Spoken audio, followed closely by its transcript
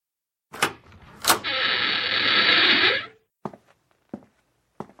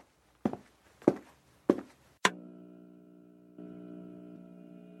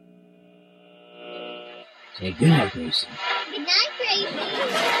Okay, good night, Gracie. Good night, Gracie.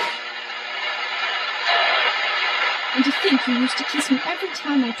 And to think you used to kiss me every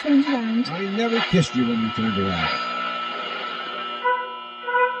time I turned around. I never kissed you when you turned around.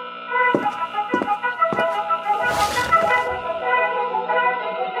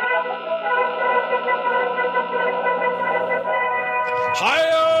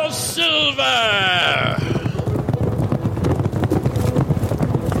 Hi-yo, Silver!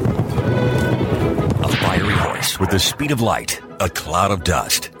 A fiery horse with the speed of light, a cloud of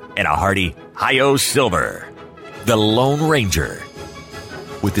dust, and a hearty Hi-yo, Silver, the Lone Ranger.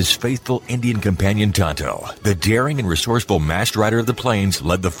 With his faithful Indian companion Tonto, the daring and resourceful masked rider of the plains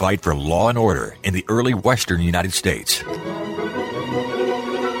led the fight for law and order in the early western United States.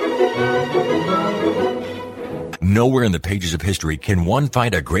 Nowhere in the pages of history can one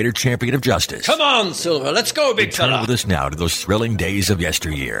find a greater champion of justice. Come on, Silver, let's go, big Return fella. with us now to those thrilling days of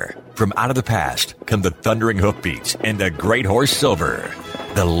yesteryear. From out of the past come the thundering hoofbeats and the great horse Silver.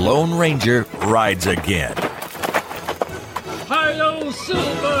 The Lone Ranger rides again. Hi-yo, Silver!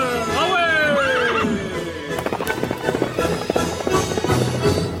 Away!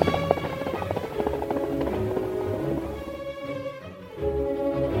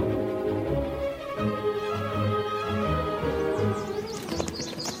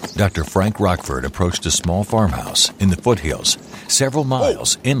 Dr. Frank Rockford approached a small farmhouse in the foothills, several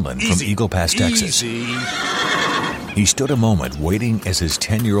miles inland from Eagle Pass, Texas. He stood a moment waiting as his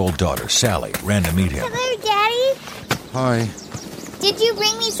 10-year-old daughter, Sally, ran to meet him. Hello, Daddy. Hi. Did you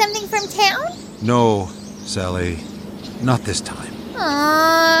bring me something from town? No, Sally. Not this time.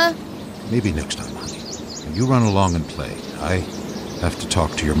 Aww. Maybe next time, honey. You run along and play. I have to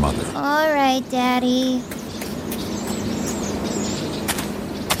talk to your mother. All right, Daddy.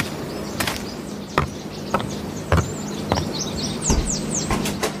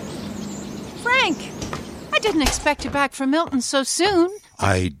 Frank! I didn't expect you back from Milton so soon.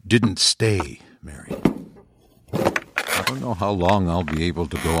 I didn't stay, Mary. I don't know how long I'll be able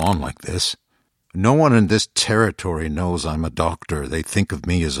to go on like this. No one in this territory knows I'm a doctor. They think of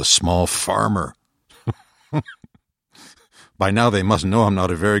me as a small farmer. By now they must know I'm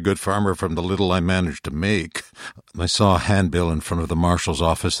not a very good farmer from the little I managed to make. I saw a handbill in front of the marshal's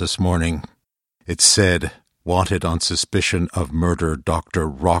office this morning. It said, "Wanted on suspicion of murder, Dr.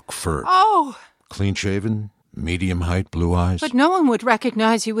 Rockford." Oh! Clean-shaven, medium height, blue eyes. But no one would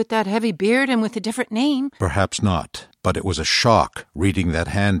recognize you with that heavy beard and with a different name. Perhaps not, but it was a shock reading that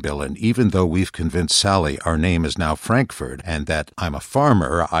handbill, and even though we've convinced Sally our name is now Frankford and that I'm a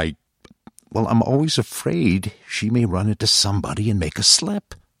farmer, I'm always afraid she may run into somebody and make a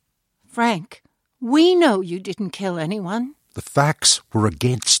slip. Frank, we know you didn't kill anyone. The facts were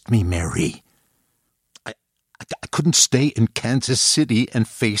against me, Mary. I couldn't stay in Kansas City and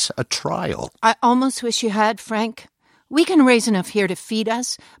face a trial. I almost wish you had, Frank. We can raise enough here to feed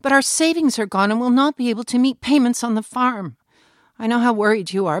us, but our savings are gone and we'll not be able to meet payments on the farm. I know how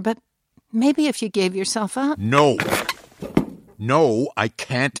worried you are, but maybe if you gave yourself up. No, I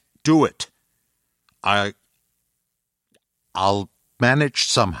can't do it. I'll manage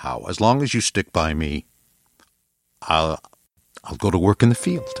somehow. As long as you stick by me, I'll go to work in the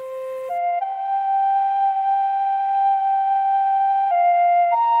field.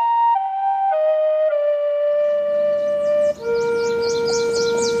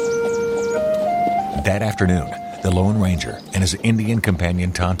 That afternoon, the Lone Ranger and his Indian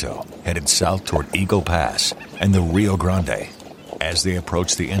companion Tonto headed south toward Eagle Pass and the Rio Grande. As they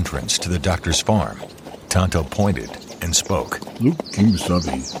approached the entrance to the doctor's farm, Tonto pointed and spoke. Look,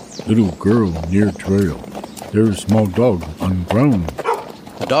 Kimasabi, little girl near trail. There's a small dog on ground.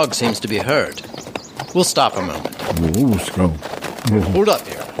 The dog seems to be hurt. We'll stop a moment. Whoa, let's go. Hold up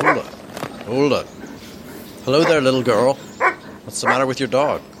here. Hold up. Hello there, little girl. What's the matter with your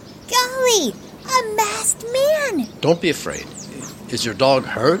dog? Golly, a masked man. Don't be afraid. Is your dog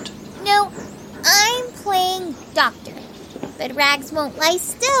hurt? No, I'm playing doctor. But Rags won't lie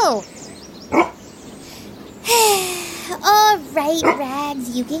still. All right,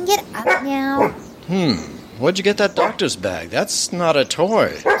 Rags, you can get up now. Where'd you get that doctor's bag? That's not a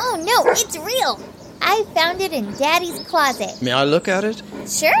toy. Oh, no, it's real. I found it in Daddy's closet. May I look at it?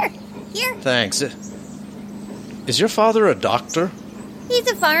 Sure. Here. Thanks. Is your father a doctor? He's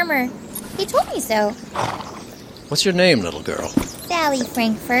a farmer. He told me so. What's your name, little girl? Sally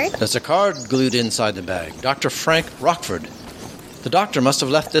Frankfurt. There's a card glued inside the bag. Dr. Frank Rockford. The doctor must have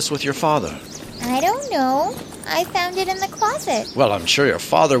left this with your father. I don't know. I found it in the closet. Well, I'm sure your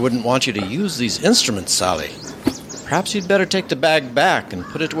father wouldn't want you to use these instruments, Sally. Perhaps you'd better take the bag back and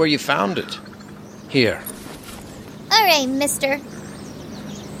put it where you found it. Here. All right, mister.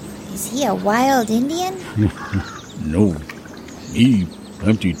 Is he a wild Indian? No, me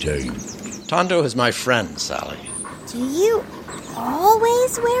plenty tame. Tonto is my friend, Sally. Do you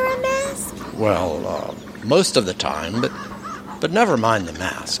always wear a mask? Well, most of the time, but never mind the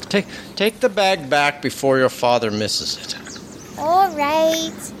mask. Take the bag back before your father misses it. All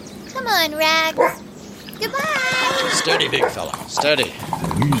right. Come on, Rags. Goodbye. Steady, big fella. Steady.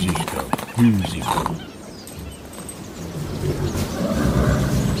 Easy, Scout. Easy.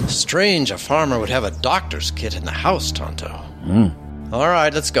 Strange a farmer would have a doctor's kit in the house, Tonto. All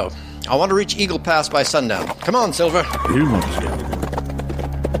right, let's go. I want to reach Eagle Pass by sundown. Come on, Silver. Here, my Scout.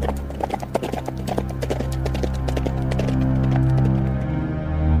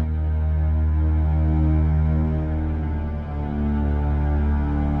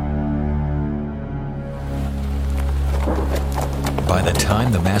 By the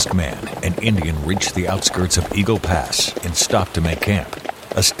time the masked man and Indian reached the outskirts of Eagle Pass and stopped to make camp,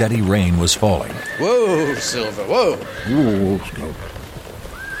 a steady rain was falling. Whoa, Silver, whoa. Whoa, Scout.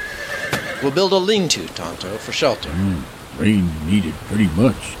 We'll build a lean-to, Tonto, for shelter. Rain needed pretty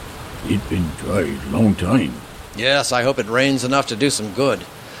much. It's been dry a long time. Yes, I hope it rains enough to do some good.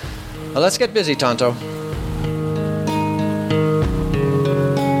 Now, let's get busy, Tonto.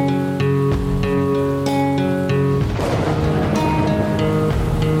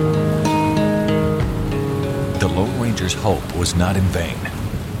 The Lone Ranger's hope was not in vain.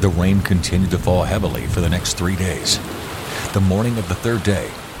 The rain continued to fall heavily for the next 3 days. The morning of the third day,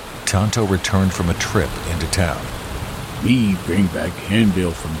 Tonto returned from a trip into town. Me bring back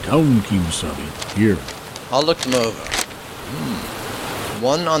handbill from town, Kimasabi. Here. I'll look them over.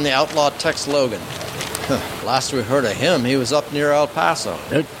 One on the outlaw Tex Logan. Last we heard of him, he was up near El Paso.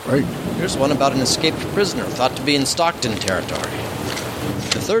 That's right. Here's one about an escaped prisoner thought to be in Stockton territory.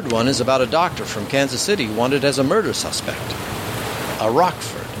 The third one is about a doctor from Kansas City wanted as a murder suspect. A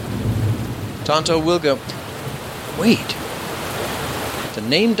Rockford. Tonto, we'll go... Wait. The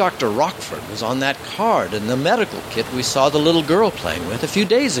name Dr. Rockford was on that card in the medical kit we saw the little girl playing with a few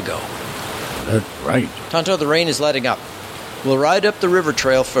days ago. That's right. Tonto, the rain is letting up. We'll ride up the river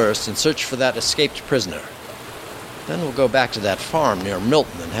trail first and search for that escaped prisoner. Then we'll go back to that farm near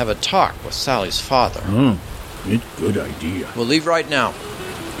Milton and have a talk with Sally's father. It's a good idea. We'll leave right now.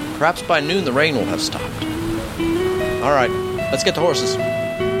 Perhaps by noon the rain will have stopped. All right, let's get the horses.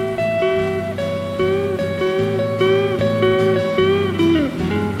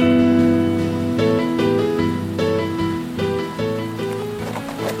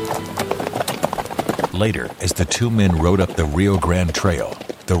 Later, as the two men rode up the Rio Grande Trail,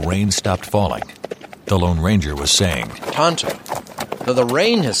 the rain stopped falling. The Lone Ranger was saying, Tonto, though the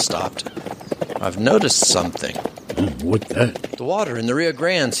rain has stopped, I've noticed something. What's that? The water in the Rio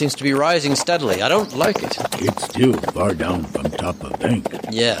Grande seems to be rising steadily. I don't like it. It's still far down from top of bank.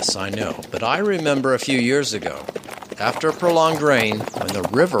 Yes, I know. But I remember a few years ago, after a prolonged rain, when the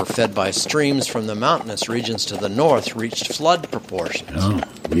river fed by streams from the mountainous regions to the north reached flood proportions.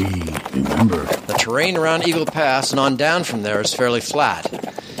 We remember. The terrain around Eagle Pass and on down from there is fairly flat.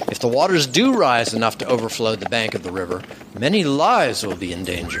 If the waters do rise enough to overflow the bank of the river, many lives will be in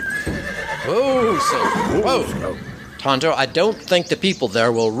danger. Whoa, Silver. Whoa. Tonto, I don't think the people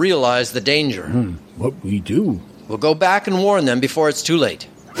there will realize the danger. What we do? We'll go back and warn them before it's too late.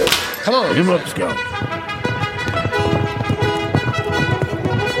 Come on. Him up, Scout.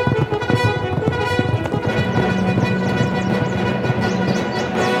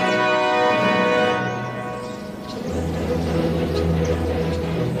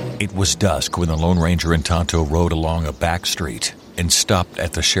 It was dusk when the Lone Ranger and Tonto rode along a back street and stopped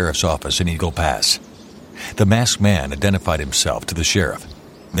at the sheriff's office in Eagle Pass. The masked man identified himself to the sheriff,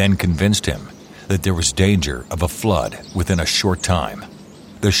 then convinced him that there was danger of a flood within a short time.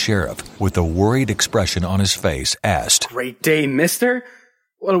 The sheriff, with a worried expression on his face, asked, Great day, mister.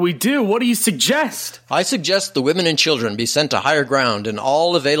 What do we do? What do you suggest? I suggest the women and children be sent to higher ground in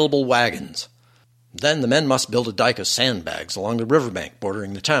all available wagons. Then the men must build a dike of sandbags along the riverbank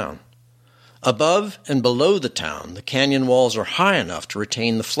bordering the town. Above and below the town, the canyon walls are high enough to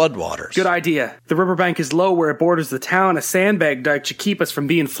retain the floodwaters. Good idea. The riverbank is low where it borders the town. A sandbag dike should keep us from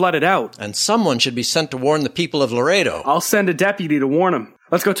being flooded out. And someone should be sent to warn the people of Laredo. I'll send a deputy to warn them.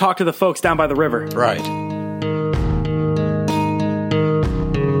 Let's go talk to the folks down by the river. Right.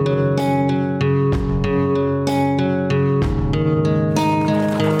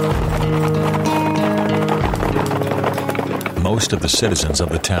 Most of the citizens of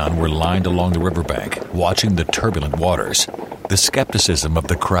the town were lined along the riverbank, watching the turbulent waters. The skepticism of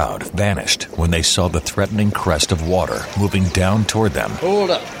the crowd vanished when they saw the threatening crest of water moving down toward them. Hold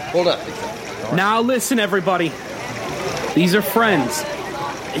up. Now listen, everybody. These are friends.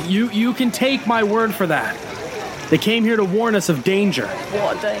 You can take my word for that. They came here to warn us of danger.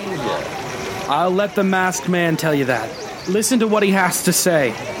 What danger? I'll let the masked man tell you that. Listen to what he has to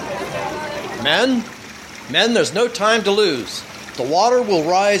say. Men, there's no time to lose. The water will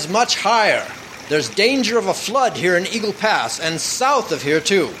rise much higher. There's danger of a flood here in Eagle Pass and south of here,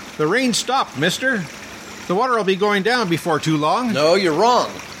 too. The rain stopped, mister. The water will be going down before too long. No, you're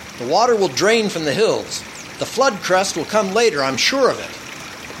wrong. The water will drain from the hills. The flood crest will come later, I'm sure of it.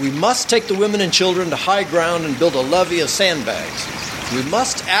 We must take the women and children to high ground and build a levee of sandbags. We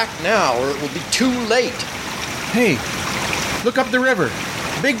must act now, or it will be too late. Hey, look up the river.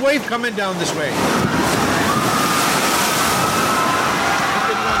 Big wave coming down this way.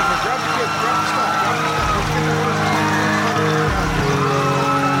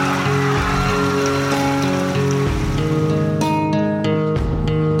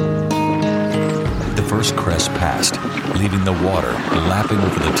 The first crest passed, leaving the water lapping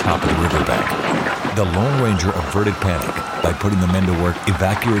over the top of the riverbank. The Lone Ranger averted panic by putting the men to work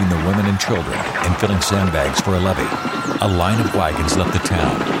evacuating the women and children and filling sandbags for a levee. A line of wagons left the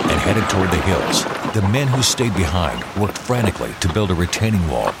town and headed toward the hills. The men who stayed behind worked frantically to build a retaining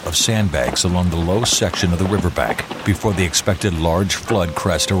wall of sandbags along the low section of the riverbank before the expected large flood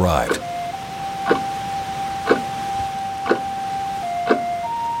crest arrived.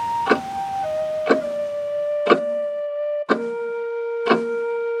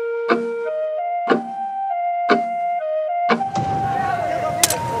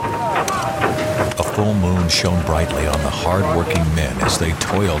 Full moon shone brightly on the hard-working men as they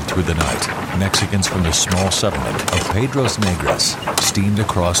toiled through the night. Mexicans from the small settlement of Piedras Negras steamed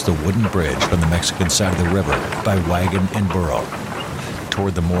across the wooden bridge from the Mexican side of the river by wagon and burro.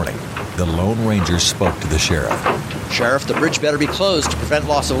 Toward the morning, the Lone Ranger spoke to the sheriff. Sheriff, the bridge better be closed to prevent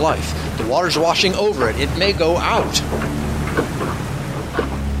loss of life. The water's washing over it. It may go out.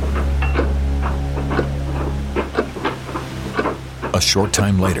 A short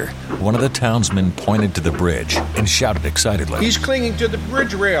time later, one of the townsmen pointed to the bridge and shouted excitedly, He's clinging to the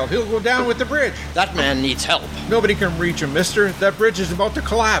bridge rail. He'll go down with the bridge. That man needs help. Nobody can reach him, mister. That bridge is about to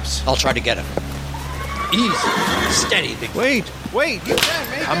collapse. I'll try to get him. Easy. Steady, big... Wait. You can't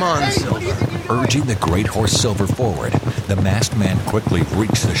make it. Come on, Silver. Urging the great horse Silver forward, the masked man quickly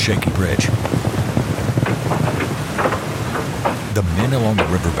reached the shaky bridge. The men along the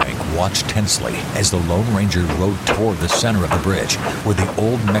riverbank watched tensely as the Lone Ranger rode toward the center of the bridge, where the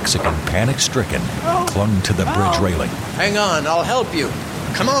old Mexican, panic-stricken, clung to the bridge railing. Hang on, I'll help you.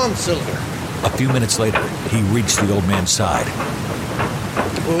 Come on, Silver. A few minutes later, he reached the old man's side.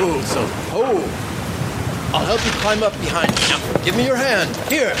 Oh, Silver. Oh. I'll help you climb up behind me. Now, give me your hand.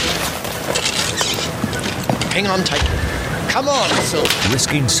 Here. Hang on tight. Come on, Silver.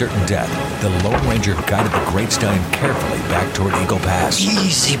 Risking certain death, the Lone Ranger guided the great stallion carefully back toward Eagle Pass.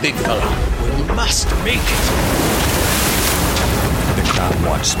 Easy, big fella. We must make it. The crowd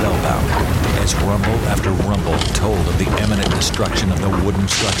watched spellbound as rumble after rumble told of the imminent destruction of the wooden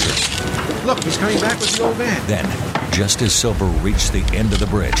structure. Look, he's coming back with the old man. Then, just as Silver reached the end of the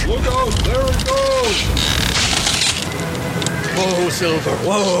bridge, Look out, there it goes! Whoa, Silver,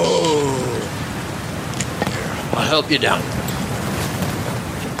 whoa! I'll help you down.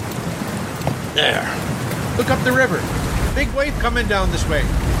 There. Look up the river. Big wave coming down this way.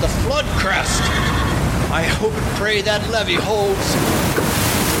 The flood crest. I hope and pray that levee holds.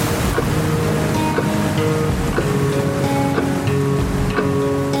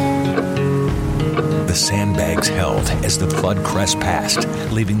 the sandbags held as the flood crest passed,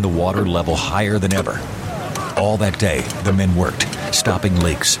 leaving the water level higher than ever. All that day, the men worked, stopping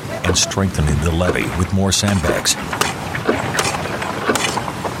leaks and strengthening the levee with more sandbags.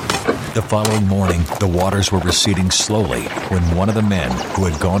 The following morning, the waters were receding slowly when one of the men who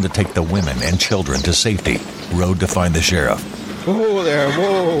had gone to take the women and children to safety rode to find the sheriff. Whoa there,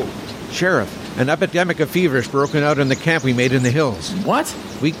 whoa. Sheriff, an epidemic of fever has broken out in the camp we made in the hills. What?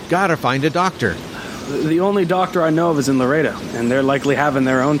 We gotta find a doctor. The only doctor I know of is in Laredo, and they're likely having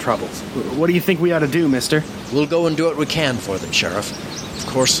their own troubles. What do you think we ought to do, mister? We'll go and do what we can for them, Sheriff. Of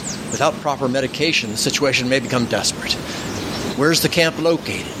course, without proper medication, the situation may become desperate. Where's the camp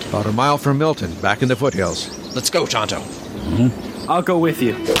located? About a mile from Milton, back in the foothills. Let's go, Tonto. Mm-hmm. I'll go with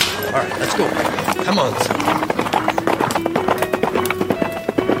you. All right, let's go. Come on, son.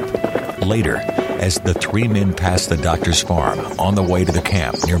 Later, as the three men passed the doctor's farm on the way to the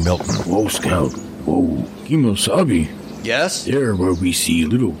camp near Milton. Whoa, Scout. Whoa, Kimosabi. Yes? There where we see a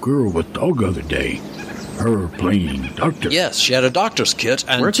little girl with dog other day. Her playing doctor. Yes, she had a doctor's kit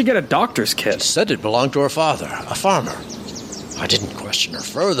and... Where'd you get a doctor's kit? She said it belonged to her father, a farmer. I didn't question her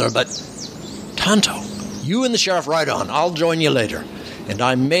further, but... Tonto, you and the sheriff ride on. I'll join you later. and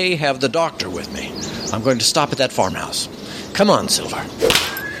I may have the doctor with me. I'm going to stop at that farmhouse. Come on, Silver.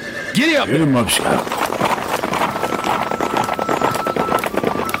 Giddy up! Get him up, Scout.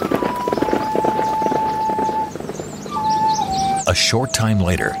 A short time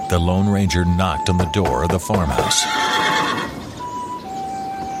later, the Lone Ranger knocked on the door of the farmhouse.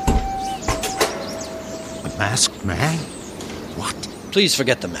 A masked man? What? Please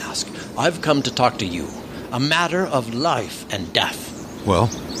forget the mask. I've come to talk to you. A matter of life and death. Well,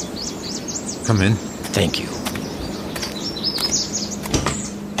 come in. Thank you.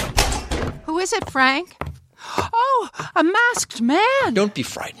 Who is it, Frank? Oh, a masked man! Don't be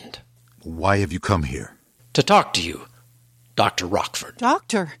frightened. Why have you come here? To talk to you, Dr. Rockford.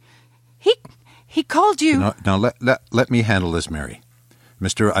 Doctor, he called you... Now let me handle this, Mary.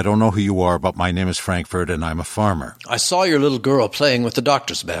 Mister, I don't know who you are, but my name is Frankfurt, and I'm a farmer. I saw your little girl playing with the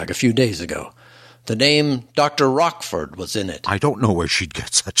doctor's bag a few days ago. The name Dr. Rockford was in it. I don't know where she'd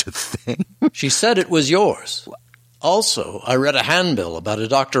get such a thing. She said it was yours. Also, I read a handbill about a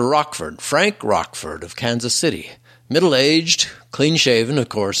Dr. Rockford, Frank Rockford of Kansas City. Middle-aged, clean-shaven. Of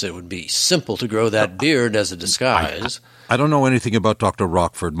course, it would be simple to grow that beard as a disguise. I don't know anything about Dr.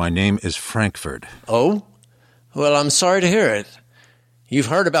 Rockford. My name is Frankfurt. Oh? Well, I'm sorry to hear it. You've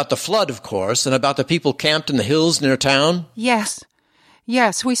heard about the flood, of course, and about the people camped in the hills near town? Yes,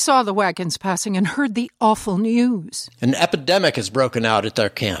 we saw the wagons passing and heard the awful news. An epidemic has broken out at their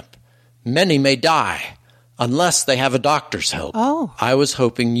camp. Many may die, unless they have a doctor's help. Oh. I was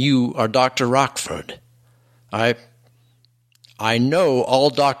hoping you are Dr. Rockford. I know all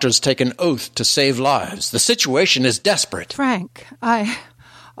doctors take an oath to save lives. The situation is desperate. Frank,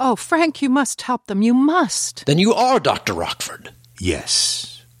 Frank, you must help them. You must. Then you are Dr. Rockford.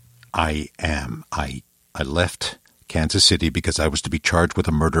 Yes, I am. I left Kansas City because I was to be charged with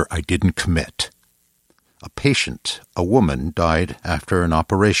a murder I didn't commit. A patient, a woman, died after an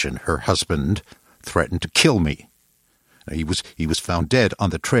operation. Her husband threatened to kill me. He was found dead on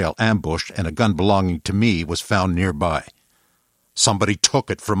the trail, ambushed, and a gun belonging to me was found nearby. Somebody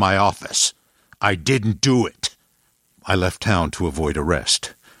took it from my office. I didn't do it. I left town to avoid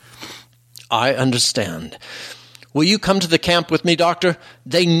arrest. I understand. Will you come to the camp with me, Doctor?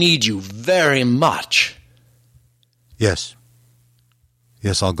 They need you very much. Yes.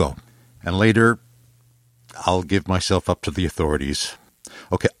 Yes, I'll go. And later, I'll give myself up to the authorities.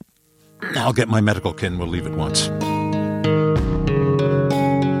 Okay, I'll get my medical kit and we'll leave at once.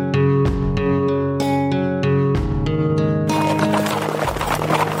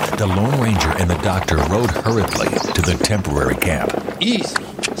 The Lone Ranger and the doctor rode hurriedly to the temporary camp. Easy.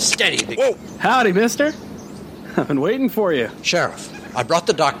 Steady, big... Whoa! Howdy, mister. I've been waiting for you. Sheriff, I brought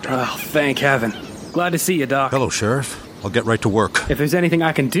the doctor. Oh, thank heaven. Glad to see you, Doc. Hello, Sheriff. I'll get right to work. If there's anything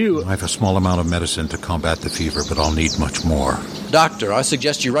I can do... I have a small amount of medicine to combat the fever, but I'll need much more. Doctor, I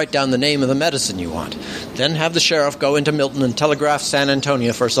suggest you write down the name of the medicine you want. Then have the sheriff go into Milton and telegraph San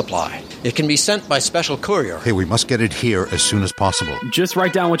Antonio for supply. It can be sent by special courier. Hey, we must get it here as soon as possible. Just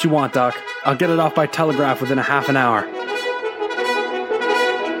write down what you want, Doc. I'll get it off by telegraph within a half an hour.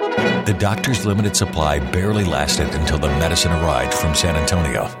 The doctor's limited supply barely lasted until the medicine arrived from San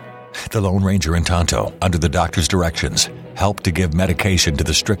Antonio. The Lone Ranger and Tonto, under the doctor's directions, helped to give medication to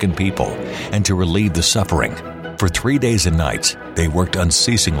the stricken people and to relieve the suffering. For 3 days and nights, they worked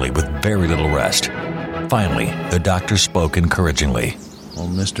unceasingly with very little rest. Finally, the doctor spoke encouragingly. Well,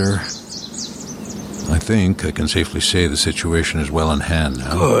 mister, I think I can safely say the situation is well in hand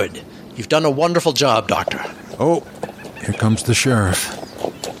now. Good. You've done a wonderful job, Doctor. Oh, here comes the sheriff.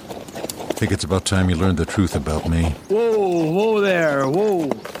 I think it's about time you learned the truth about me. Whoa there,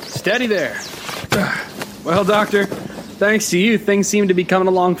 whoa. Steady there. Well, Doctor, thanks to you, things seem to be coming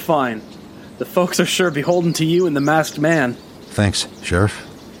along fine. The folks are sure beholden to you and the masked man. Thanks, Sheriff.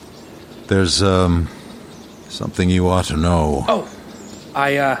 There's, something you ought to know. Oh,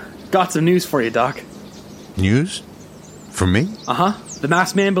 I, got some news for you, Doc. News? From me? Uh-huh. The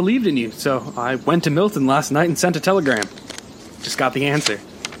masked man believed in you, so I went to Milton last night and sent a telegram. Just got the answer.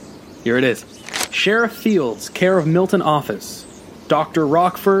 Here it is. Sheriff Fields, care of Milton office. Dr.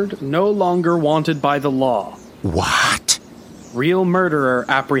 Rockford, no longer wanted by the law. What? Real murderer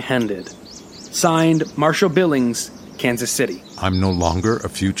apprehended. Signed, Marshall Billings, Kansas City. I'm no longer a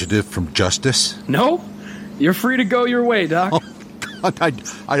fugitive from justice? No? You're free to go your way, Doc. Oh, I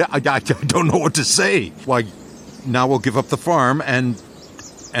don't know what to say. Why, now we'll give up the farm and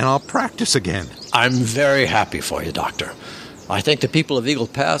I'll practice again. I'm very happy for you, Doctor. I think the people of Eagle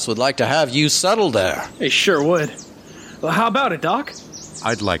Pass would like to have you settled there. They sure would. Well, how about it, Doc?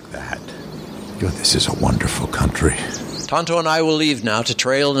 I'd like that. This is a wonderful country. Tonto and I will leave now to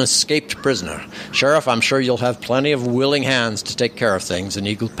trail an escaped prisoner. Sheriff, I'm sure you'll have plenty of willing hands to take care of things in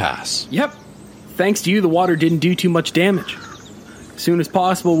Eagle Pass. Yep. Thanks to you, the water didn't do too much damage. As soon as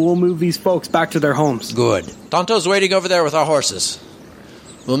possible, we'll move these folks back to their homes. Good. Tonto's waiting over there with our horses.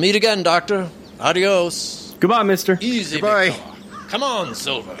 We'll meet again, Doctor. Adios. Goodbye, mister. Easy, Goodbye. Victor. Come on,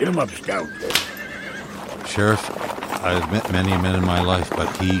 Silver. Get him up, Scout. Sheriff, I've met many men in my life,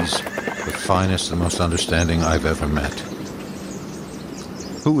 but he's the finest and most understanding I've ever met.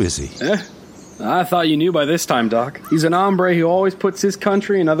 Who is he? I thought you knew by this time, Doc. He's an hombre who always puts his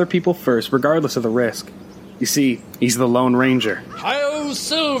country and other people first, regardless of the risk. You see, he's the Lone Ranger. Hi-yo,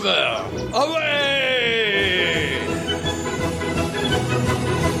 Silver! Away!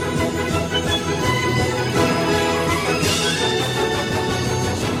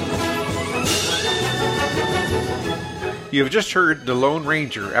 You have just heard The Lone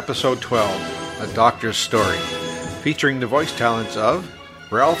Ranger, Episode 12, A Doctor's Story, featuring the voice talents of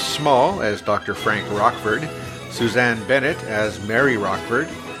Ralph Small as Dr. Frank Rockford, Suzanne Bennett as Mary Rockford,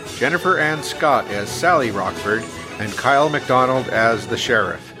 Jennifer Ann Scott as Sally Rockford, and Kyle McDonald as the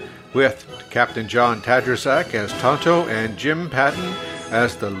Sheriff, with Captain John Tadrzak as Tonto and Jim Patton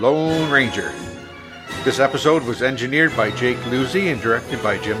as the Lone Ranger. This episode was engineered by Jake Luzzi and directed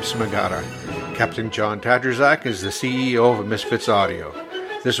by Jim Smagata. Captain John Tadrzak is the CEO of Misfits Audio.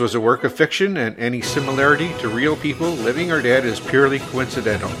 This was a work of fiction, and any similarity to real people, living or dead, is purely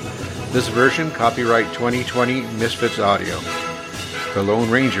coincidental. This version, copyright 2020 Misfits Audio. The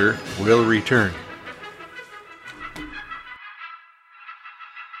Lone Ranger will return.